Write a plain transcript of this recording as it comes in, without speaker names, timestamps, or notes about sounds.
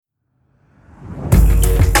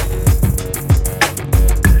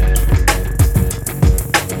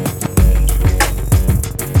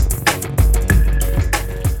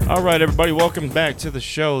All right, everybody, welcome back to the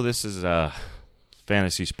show. This is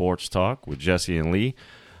Fantasy Sports Talk with Jesse and Lee.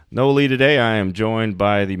 No Lee today. I am joined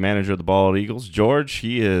by the manager of the Bald Eagles, George.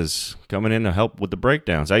 He is coming in to help with the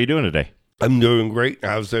breakdowns. How you doing today? I'm doing great.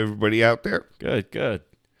 How's everybody out there? Good.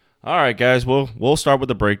 All right, guys, we'll start with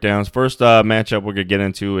the breakdowns. First matchup we're going to get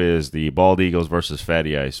into is the Bald Eagles versus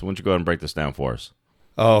Fatty Ice. Why don't you go ahead and break this down for us?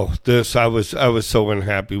 Oh, I was so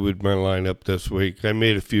unhappy with my lineup this week. I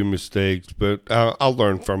made a few mistakes, but I'll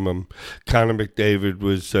learn from them. Connor McDavid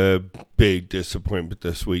was a big disappointment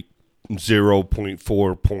this week.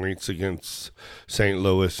 0.4 points against St.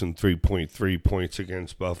 Louis and 3.3 points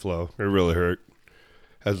against Buffalo. It really hurt.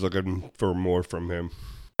 I was looking for more from him.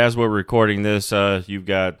 As we're recording this, you've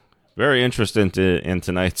got very interested in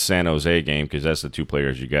tonight's San Jose game because that's the two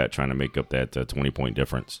players you got trying to make up that 20-point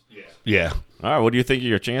difference. Yeah. All right, what do you think of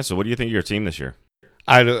your chances? What do you think of your team this year?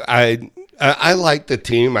 I like the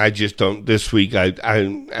team. I just don't this week. I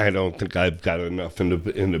don't think I've got enough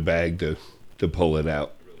in the bag to pull it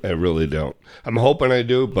out. I really don't. I'm hoping I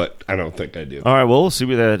do, but I don't think I do. All right, well, we'll see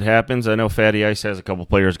what that happens. I know Fatty Ice has a couple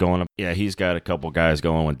players going up. Yeah, he's got a couple guys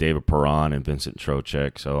going with David Perron and Vincent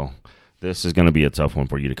Trocheck, so this is going to be a tough one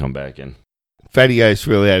for you to come back in. Fatty Ice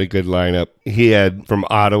really had a good lineup. He had from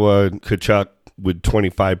Ottawa, Tkachuk with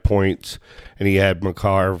 25 points, and he had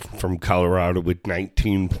Makar from Colorado with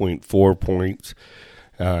 19.4 points.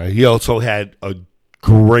 He also had a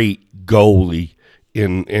great goalie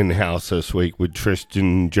in-house this week with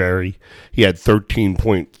Tristan Jarry. He had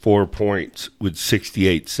 13.4 points with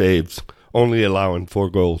 68 saves, only allowing 4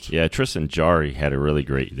 goals. Yeah, Tristan Jarry had a really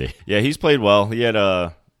great day. Yeah, he's played well. He had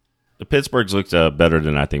the Pittsburgh's looked better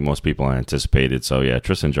than I think most people anticipated. So, yeah,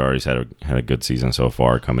 Tristan Jarry's had a good season so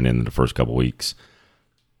far coming into the first couple weeks.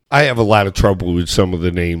 I have a lot of trouble with some of the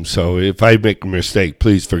names, so if I make a mistake,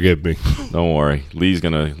 please forgive me. Don't worry. Lee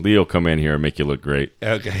will come in here and make you look great.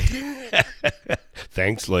 Okay.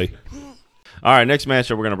 Thanks, Lee. All right, next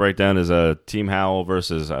matchup we're going to break down is Team Howell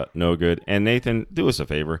versus No Good. And, Nathan, do us a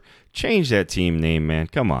favor. Change that team name, man.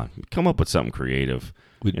 Come on. Come up with something creative.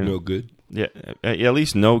 With No Good? Yeah, at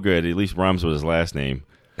least No Good. At least rhymes with his last name.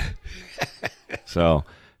 So,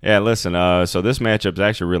 yeah, listen. So this matchup is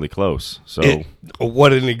actually really close. So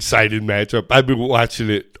what an exciting matchup! I've been watching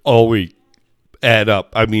it all week. Add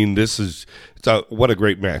up. I mean, what a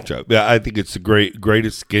great matchup. Yeah, I think it's the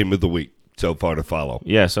greatest game of the week so far to follow.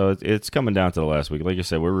 Yeah, so it's coming down to the last week. Like I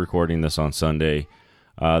said, we're recording this on Sunday.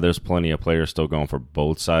 There's plenty of players still going for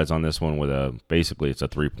both sides on this one. Basically it's a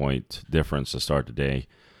 3-point difference to start the day.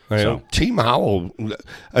 So. Team Howell,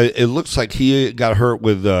 it looks like he got hurt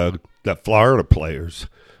with the Florida players.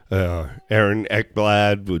 Aaron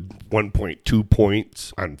Ekblad with 1.2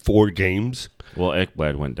 points on 4 games. Well,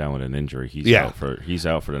 Ekblad went down with an injury. He's out for the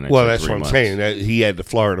next 3 months. Well, that's what I'm saying. That he had the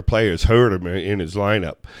Florida players hurt him in his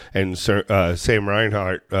lineup. And Sam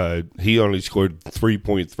Reinhart, he only scored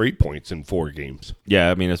 3.3 points in 4 games.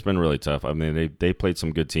 Yeah, I mean, it's been really tough. I mean, they played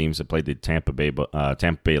some good teams. They played the Tampa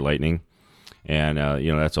Bay Lightning. And,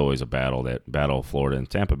 that's always a battle of Florida. And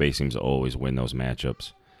Tampa Bay seems to always win those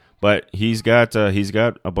matchups. But he's got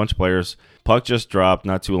a bunch of players. Puck just dropped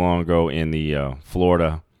not too long ago in the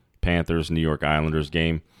Florida Panthers New York Islanders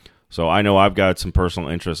game. So I know I've got some personal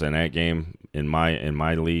interest in that game in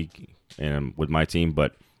my league and with my team.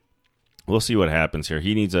 But we'll see what happens here.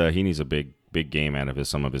 He needs a big game out of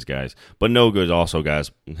some of his guys. But No Good also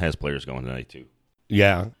has players going tonight too.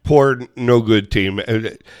 Yeah, poor No Good team.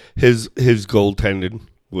 His goaltending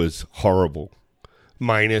was horrible.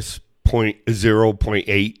 Minus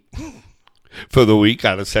 0.8 for the week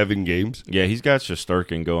out of 7 games. Yeah, he's got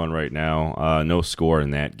Shesterkin going right now. No score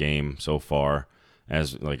in that game so far.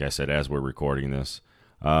 Like I said, as we're recording this,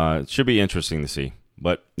 it should be interesting to see.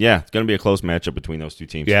 But yeah, it's going to be a close matchup between those two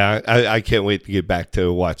teams. Yeah, I can't wait to get back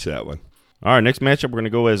to watch that one. All right, next matchup we're going to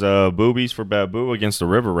go as Boobies for Babu against the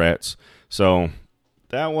River Rats. So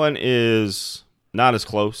that one is not as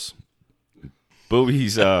close.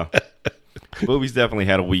 Boobies definitely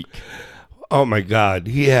had a week. Oh, my God.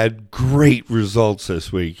 He had great results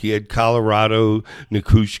this week. He had Colorado,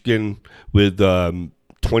 Nikushkin with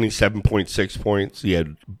 27.6 points. He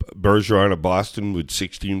had Bergeron of Boston with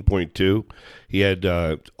 16.2. He had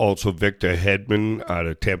also Victor Hedman out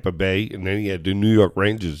of Tampa Bay. And then he had the New York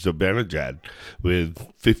Rangers, Zibanejad, with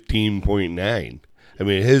 15.9. I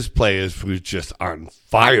mean, his players was just on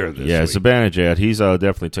fire this week. Yeah, Zibanejad, he's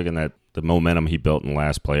definitely taken the momentum he built in the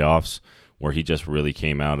last playoffs where he just really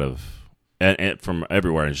came out of and from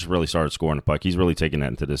everywhere and just really started scoring the puck. He's really taken that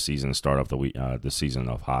into this season and start off this season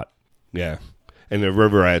off hot. Yeah. And the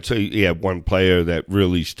River Rats, he had one player that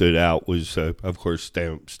really stood out was, of course,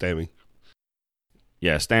 Stammy.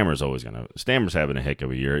 Yeah, Stammer's having a heck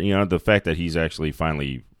of a year. You know, the fact that he's actually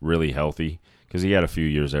finally really healthy, because he had a few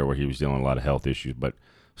years there where he was dealing with a lot of health issues. But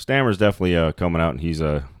Stammer's definitely coming out, and he's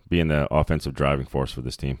being the offensive driving force for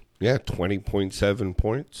this team. Yeah, 20.7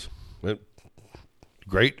 points.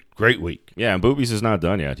 Great week. Yeah, and Boobies is not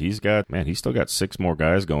done yet. He's still got 6 more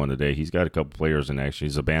guys going today. He's got a couple players in action.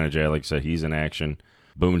 He's Zibanejad, like I said, he's in action.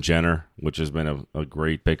 Boone Jenner, which has been a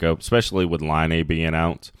great pickup, especially with Line being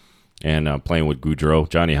out and playing with Goudreau.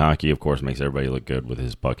 Johnny Hockey, of course, makes everybody look good with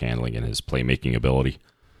his puck handling and his playmaking ability.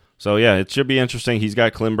 So, yeah, it should be interesting. He's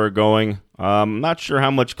got Klimberg going. I'm not sure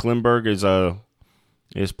how much Klimberg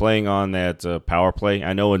is playing on that power play.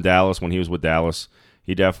 I know in Dallas, when he was with Dallas,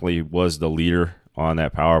 he definitely was the leader on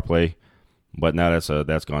that power play. But now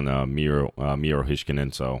that's gone to Miro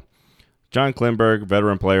Heiskanen. So, John Klimberg,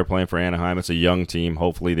 veteran player playing for Anaheim. It's a young team.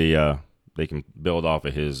 Hopefully they can build off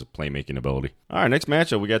of his playmaking ability. All right, next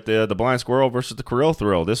matchup, we got the Blind Squirrel versus the Krill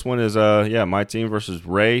Thrill. This one is, my team versus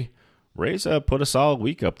Ray. Ray's put a solid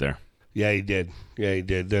week up there. Yeah, he did.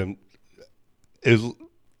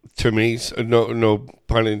 To me, no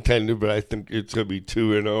pun intended, but I think it's going to be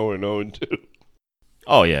 2-0 and 0-2.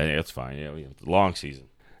 Oh, yeah, it's fine. Yeah, we have a long season.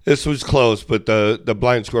 This was close, but the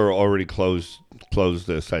Blind Squirrel already closed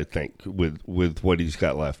this, I think, with what he's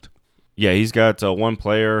got left. Yeah, he's got one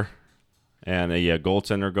player and a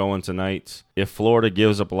goaltender going tonight. If Florida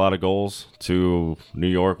gives up a lot of goals to New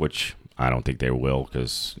York, which I don't think they will,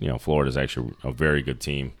 because Florida's actually a very good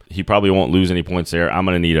team. He probably won't lose any points there. I'm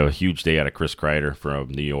going to need a huge day out of Chris Kreider from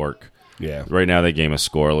New York. Yeah. Right now that game is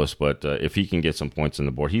scoreless, but if he can get some points on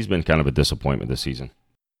the board, he's been kind of a disappointment this season.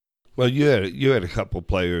 Well, you had a couple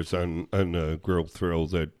players on Grill Thrill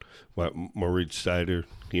that Moritz Seider,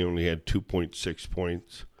 he only had 2.6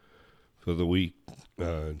 points for the week.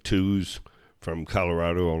 Twos from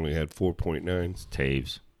Colorado only had 4.9. It's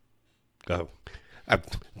Taves. Oh.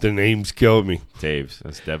 The names kill me. Taves.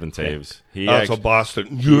 That's Devin Taves. He also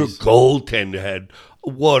Boston. Your goaltender had,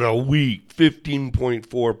 what a week,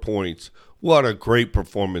 15.4 points. What a great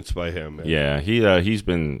performance by him, man. Yeah, he's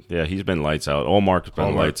been lights out. Olmark's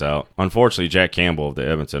been lights out. Unfortunately, Jack Campbell of the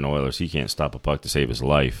Edmonton Oilers, he can't stop a puck to save his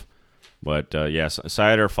life. But yes,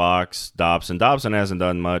 Seider, Fox, Dobson. Dobson hasn't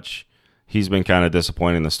done much. He's been kind of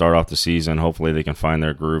disappointing to start off the season. Hopefully they can find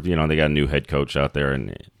their groove. They got a new head coach out there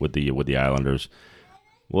and with the Islanders.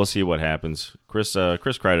 We'll see what happens. Chris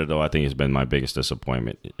Kreider, though, I think has been my biggest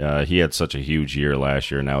disappointment. He had such a huge year last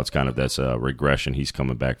year. Now it's kind of that's a regression he's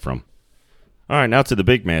coming back from. All right, now to the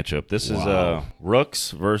big matchup. This is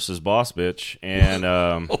Rooks versus Boss Bitch, and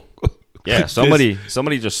yeah, somebody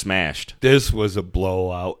just smashed. This was a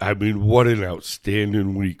blowout. I mean, what an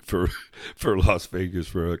outstanding week for Las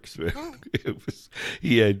Vegas Rooks, man.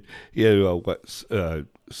 He had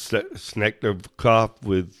Snekov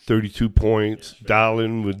with 32 points,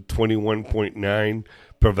 Dahlin with 21.9,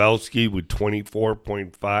 Pavelski with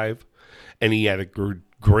 24.5, and he had a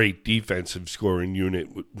great defensive scoring unit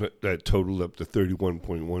that totaled up to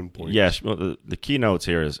 31.1 points. Yes, well, the key notes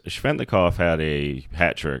here is Svechnikov had a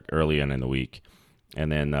hat trick early in the week,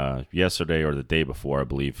 and then yesterday or the day before, I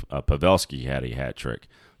believe, Pavelski had a hat trick.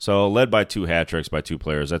 So led by 2 hat tricks by 2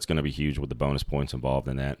 players, that's going to be huge with the bonus points involved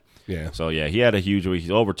in that. Yeah. So, yeah, he had a huge week. He's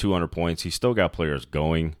over 200 points. He's still got players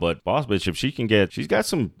going. But Boss Bitch, if she can she's got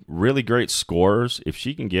some really great scorers. If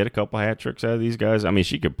she can get a couple hat tricks out of these guys, I mean,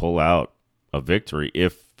 she could pull out a victory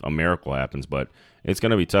if a miracle happens. But it's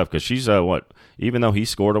going to be tough because she's, even though he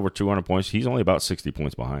scored over 200 points, he's only about 60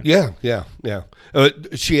 points behind. Yeah.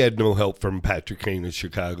 She had no help from Patrick Kane in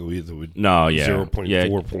Chicago either with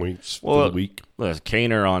 0.4 points for the week.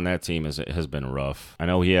 Kaner on that team has been rough. I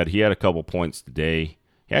know he had a couple points today.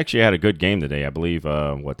 He actually had a good game today, I believe.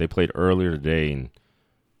 They played earlier today, and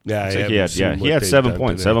he had 7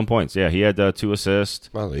 points. Today. 7 points. Yeah, he had 2 assists.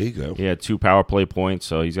 Well, there you go. He had 2 power play points,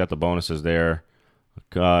 so he's got the bonuses there.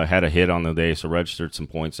 Had a hit on the day, so registered some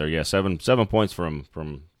points there. Yeah, 7 points from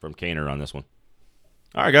Kaner on this one.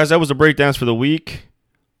 All right, guys, that was the breakdowns for the week.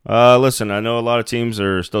 Listen, I know a lot of teams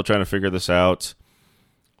are still trying to figure this out.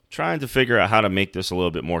 Trying to figure out how to make this a little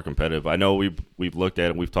bit more competitive. I know we've looked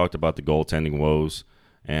at it. We've talked about the goaltending woes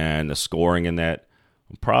and the scoring in that.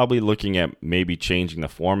 I'm probably looking at maybe changing the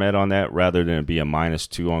format on that rather than it be a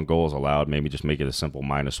 -2 on goals allowed. Maybe just make it a simple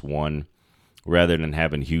 -1 rather than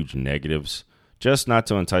having huge negatives. Just not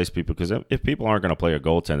to entice people, because if people aren't going to play a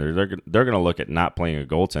goaltender, they're going to look at not playing a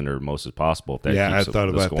goaltender most as possible. If that keeps I thought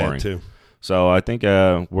about scoring. that too. So I think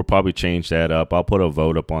we'll probably change that up. I'll put a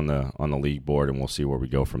vote up on the league board, and we'll see where we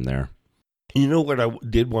go from there. You know what I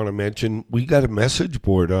did want to mention? We got a message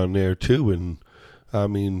board on there too, and I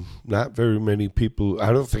mean, not very many people.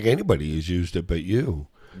 I don't think anybody has used it but you.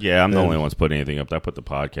 Yeah, I'm the only one's putting anything up. I put the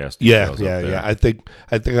podcast. Yeah, details up there. yeah. I think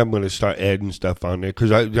I'm going to start adding stuff on there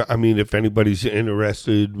because I mean, if anybody's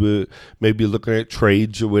interested, with maybe looking at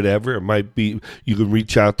trades or whatever, it might be you can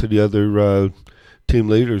reach out to the other team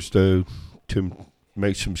leaders to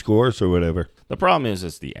make some scores or whatever. The problem is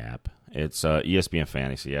it's the app. It's ESPN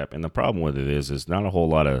Fantasy app, and the problem with it is not a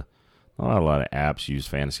lot of apps use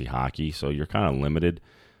fantasy hockey, so you're kind of limited.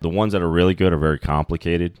 The ones that are really good are very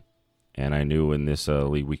complicated, and I knew in this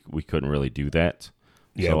league we couldn't really do that.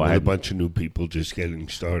 Yeah, so with a bunch of new people just getting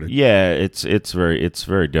started. Yeah, it's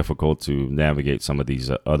very difficult to navigate some of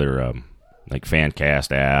these other like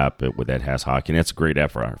FanCast app that has hockey, and it's a great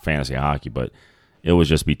app for our fantasy hockey, but it would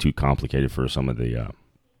just be too complicated for some of the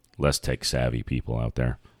less tech savvy people out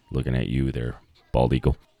there. Looking at you there, Bald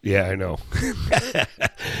Eagle. Yeah, I know.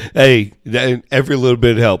 Hey, every little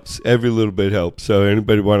bit helps. Every little bit helps. So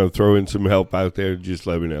anybody want to throw in some help out there, just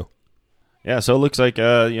let me know. Yeah, so it looks like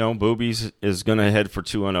Boobies is going to head for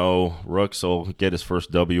 2-0. Rooks will get his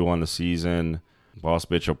first W on the season. Boss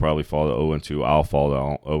Bitch will probably fall to 0-2. I'll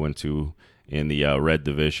fall to 0-2 in the red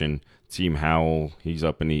division. Team Howell, he's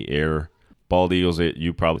up in the air. Bald Eagles, it's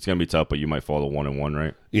going to be tough, but you might fall to 1-1,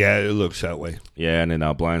 right? Yeah, it looks that way. Yeah, and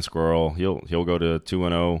then Blind Squirrel, he'll go to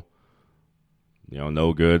 2-0.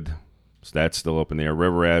 No good. So that's still up in there.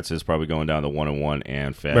 River Rats is probably going down to 1-1,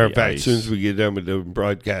 and Fatty Matter of fact, Ice. as soon as we get done with the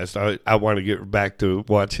broadcast, I want to get back to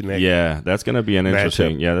watching that. Yeah, that's going to be an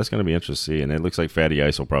interesting. matchup. Yeah, that's going to be interesting, and it looks like Fatty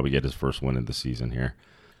Ice will probably get his first win of the season here.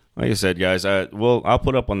 Like I said, guys, I'll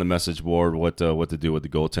put up on the message board what to do with the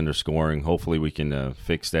goaltender scoring. Hopefully, we can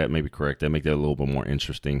fix that, maybe correct that, make that a little bit more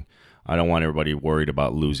interesting. I don't want everybody worried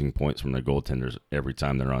about losing points from their goaltenders every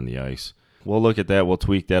time they're on the ice. We'll look at that. We'll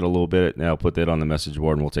tweak that a little bit, and I'll put that on the message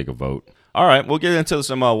board, and we'll take a vote. All right, we'll get into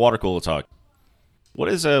some water cooler talk.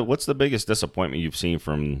 What's the biggest disappointment you've seen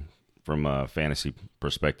from a fantasy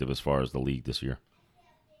perspective as far as the league this year?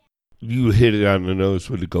 You hit it on the nose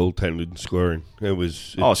with the goaltending scoring.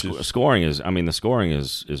 Scoring is. I mean, the scoring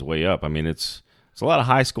is way up. I mean, it's a lot of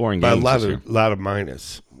high scoring a games. lot of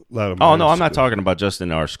minus. Oh no, I'm not talking about just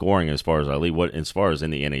in our scoring as far as our league. What as far as in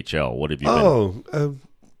the NHL? What have you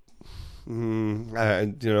been?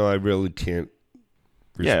 I really can't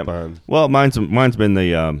respond. Yeah. Well, mine's been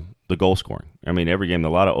the goal scoring. I mean, every game, a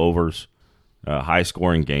lot of overs, high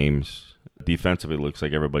scoring games. Defensively, it looks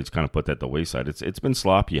like everybody's kind of put that to the wayside. It's been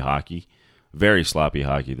sloppy hockey, very sloppy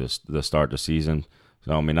hockey the start of the season.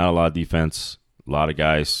 So I mean, not a lot of defense, a lot of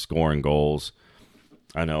guys scoring goals.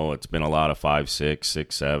 I know it's been a lot of 5, 6,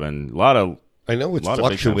 6, 7. I know it's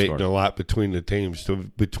fluctuating a lot between the teams,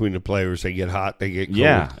 between the players. They get hot, they get cold.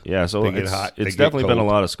 Yeah. So it's definitely been a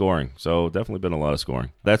lot of scoring.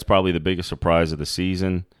 That's probably the biggest surprise of the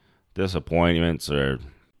season. Disappointments or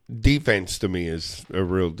defense to me is a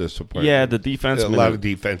real disappointment. Yeah, the defense. A lot of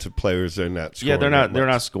defensive players are not scoring. Yeah, they're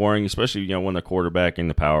not scoring, especially when the quarterback in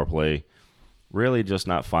the power play. Really, just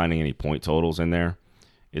not finding any point totals in there.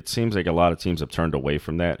 It seems like a lot of teams have turned away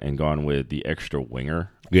from that and gone with the extra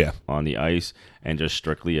winger on the ice and just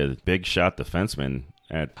strictly a big shot defenseman.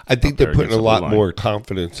 I think they're putting a lot more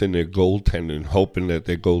confidence in their goaltending, hoping that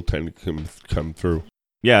their goaltending can come through.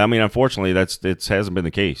 Yeah, I mean, unfortunately, it hasn't been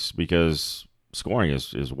the case because scoring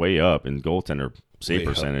is way up and goaltender save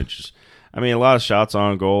percentage. I mean, a lot of shots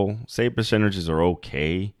on goal. Save percentages are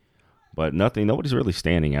okay, but nobody's really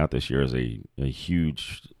standing out this year as a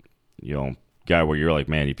huge, guy where you're like,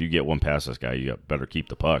 man, if you get one past this guy, you better keep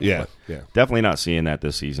the puck. Yeah. Definitely not seeing that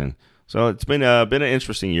this season. So it's been an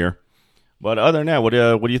interesting year. But other than that, what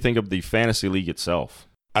do you think of the fantasy league itself?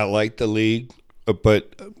 I like the league,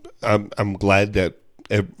 but I'm glad that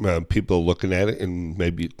people are looking at it, and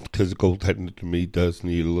maybe because the goaltending to me does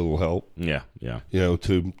need a little help. Yeah.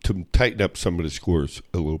 To tighten up some of the scores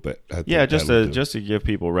a little bit. Just to give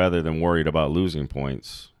people, rather than worried about losing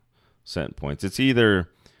points, set points. It's either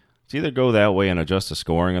go that way and adjust the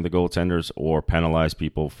scoring of the goaltenders, or penalize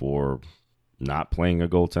people for not playing a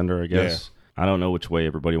goaltender. I guess. Yeah. I don't know which way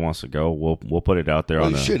everybody wants to go. We'll put it out there.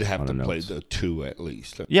 You should have to play the 2 at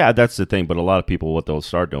least. Yeah, that's the thing. But a lot of people, what they'll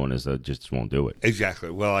start doing is they just won't do it. Exactly.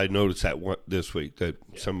 Well, I noticed that this week that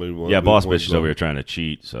somebody. Boss bitch is over here trying to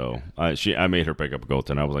cheat. So I made her pick up a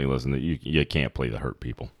goaltender. I was like, listen, you can't play the hurt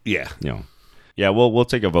people. Yeah. Yeah. We'll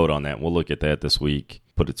take a vote on that. We'll look at that this week,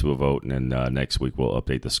 put it to a vote, and then next week we'll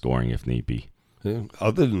update the scoring if need be. Yeah.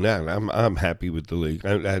 Other than that, I'm happy with the league.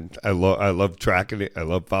 I love tracking it. I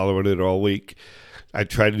love following it all week. I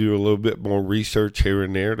try to do a little bit more research here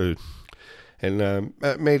and there and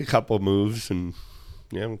I made a couple of moves, and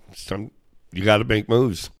you got to make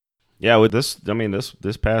moves. Yeah, with this, I mean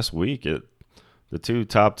this past week, the two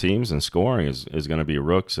top teams in scoring is going to be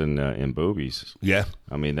Rooks and Boobies. Yeah.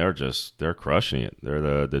 I mean, they're crushing it.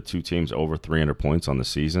 They're the two teams over 300 points on the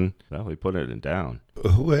season. Well, we put it down.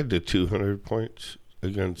 Who had the 200 points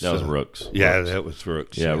against? That was Rooks. Yeah, Rooks. that was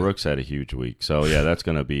Rooks. Yeah, Rooks had a huge week. So yeah, that's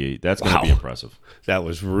gonna be impressive. That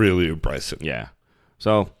was really impressive. Yeah.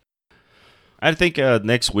 So I think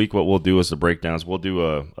next week what we'll do is the breakdowns. We'll do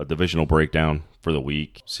a divisional breakdown for the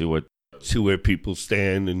week. See where people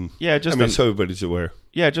stand, and so everybody's aware.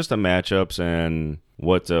 Yeah, just the matchups and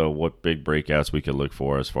what big breakouts we could look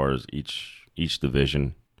for as far as each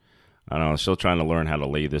division. I don't know. I'm still trying to learn how to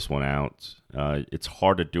lay this one out. It's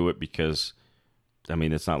hard to do it because, I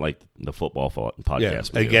mean, it's not like the football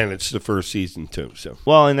podcast. Yeah, again, it's the first season too. So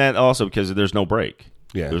well, and that also because there's no break.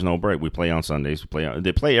 Yeah, there's no break. We play on Sundays.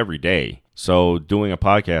 They play every day. So doing a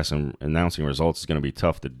podcast and announcing results is going to be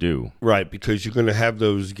tough to do. Right, because you're going to have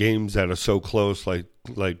those games that are so close, like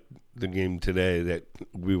the game today that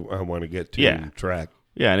I want to get to and track.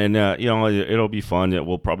 Yeah, and then it'll be fun.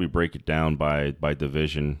 We'll probably break it down by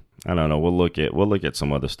division. I don't know. We'll look at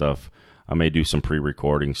some other stuff. I may do some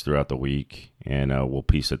pre-recordings throughout the week, and we'll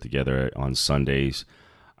piece it together on Sundays.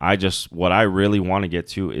 What I really want to get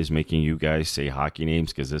to is making you guys say hockey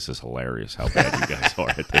names because this is hilarious how bad you guys are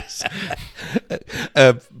at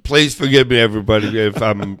this. Please forgive me, everybody, if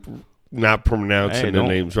I'm not pronouncing the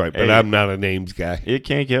names right, but I'm not a names guy. It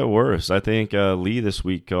can't get worse. I think Lee this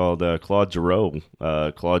week called Claude Giroux,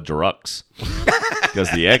 Claude Giroux, because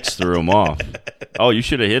the X threw him off. Oh, you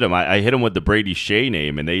should have hit him. I hit him with the Brady Shea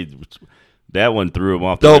name, and that one threw him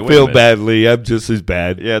off. Don't feel bad, Lee. I'm just as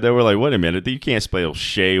bad. Yeah, they were like, wait a minute. You can't spell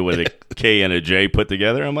Shea with a K and a J put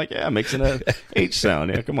together. I'm like, yeah, mixing an H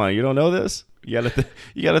sound. Yeah, come on. You don't know this? You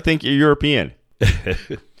gotta think you're European.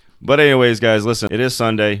 But anyways, guys, listen. It is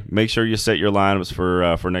Sunday. Make sure you set your lineups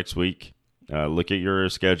for next week. Look at your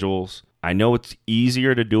schedules. I know it's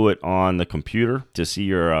easier to do it on the computer to see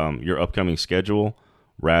your upcoming schedule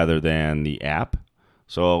rather than the app.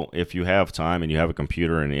 So if you have time and you have a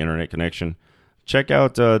computer and an internet connection, check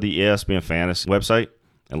out the ESPN Fantasy website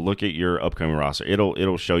and look at your upcoming roster.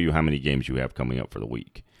 It'll show you how many games you have coming up for the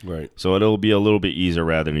week. Right. So it'll be a little bit easier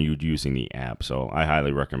rather than you using the app. So I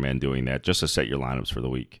highly recommend doing that just to set your lineups for the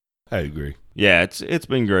week. I agree. Yeah, it's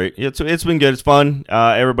been great. It's been good. It's fun.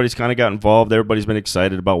 Everybody's kind of got involved. Everybody's been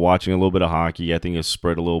excited about watching a little bit of hockey. I think it's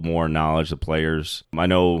spread a little more knowledge to players. I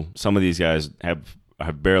know some of these guys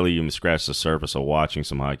have barely even scratched the surface of watching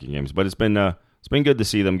some hockey games, but it's been good to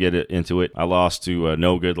see them get into it. I lost to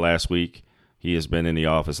No Good last week. He has been in the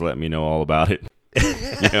office letting me know all about it.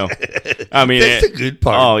 I mean, that's the good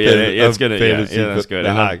part. Oh yeah, it's good. Yeah, that's good.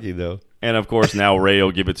 The hockey though. And, of course, now Ray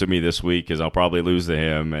will give it to me this week because I'll probably lose to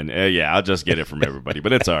him. And, I'll just get it from everybody.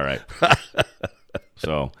 But it's all right.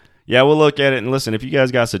 So, yeah, we'll look at it. And, listen, if you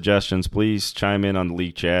guys got suggestions, please chime in on the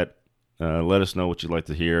league chat. Let us know what you'd like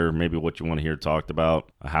to hear, maybe what you want to hear talked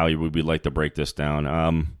about, how you would like to break this down.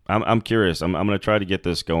 I'm curious. I'm going to try to get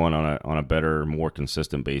this going on a better, more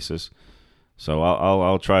consistent basis. So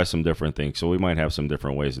I'll try some different things. So we might have some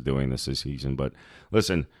different ways of doing this season. But,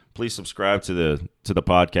 listen, please subscribe to the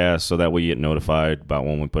podcast so that way you get notified about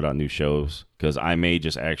when we put out new shows. Because I may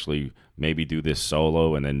just actually maybe do this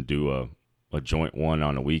solo and then do a joint one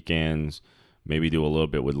on the weekends. Maybe do a little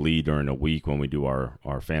bit with Lee during the week when we do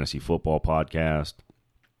our fantasy football podcast.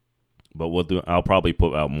 But I'll probably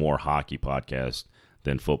put out more hockey podcasts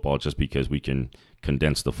than football just because we can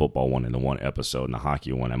condense the football one into one episode, and the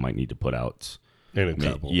hockey one I might need to put out in a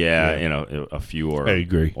couple. Yeah, a few I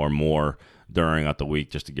agree. Or more during the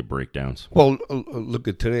week just to get breakdowns. Well, look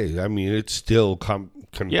at today. I mean, it's still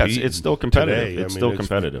yeah, it's still competitive. Today. It's still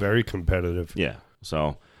competitive. It's very competitive. Yeah.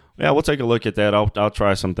 So, yeah, we'll take a look at that. I'll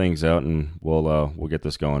try some things out, and we'll get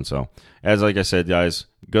this going. So, like I said, guys,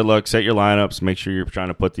 good luck. Set your lineups. Make sure you're trying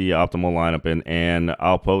to put the optimal lineup in, and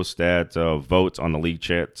I'll post that votes on the league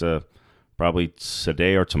chat probably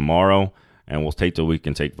today or tomorrow. And we'll take the week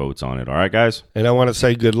and take votes on it. All right, guys? And I want to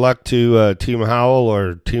say good luck to Team Howell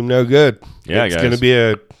or Team No Good. Yeah, it's guys. going to be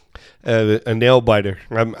a nail biter.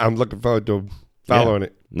 I'm looking forward to following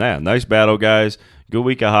it. Yeah, nice battle, guys. Good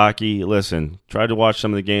week of hockey. Listen, try to watch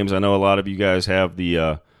some of the games. I know a lot of you guys have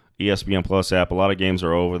the ESPN Plus app. A lot of games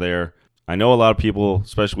are over there. I know a lot of people,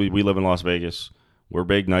 especially we live in Las Vegas. We're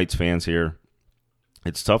big Knights fans here.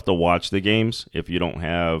 It's tough to watch the games if you don't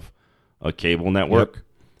have a cable network. Yep.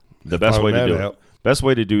 The best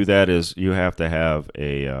way to do that is you have to have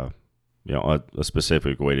a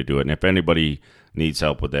specific way to do it. And if anybody needs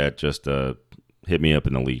help with that, just hit me up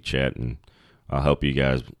in the league chat, and I'll help you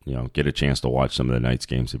guys get a chance to watch some of the Knights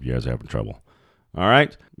games if you guys are having trouble. All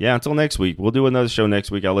right. Yeah, until next week. We'll do another show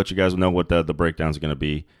next week. I'll let you guys know what the breakdown's going to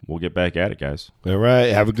be. We'll get back at it, guys. All right.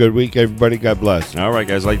 Have a good week, everybody. God bless. All right,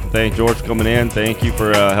 guys. I'd like to thank George for coming in. Thank you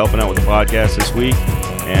for helping out with the podcast this week.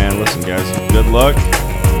 And listen, guys, good luck.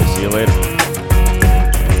 We'll see you later.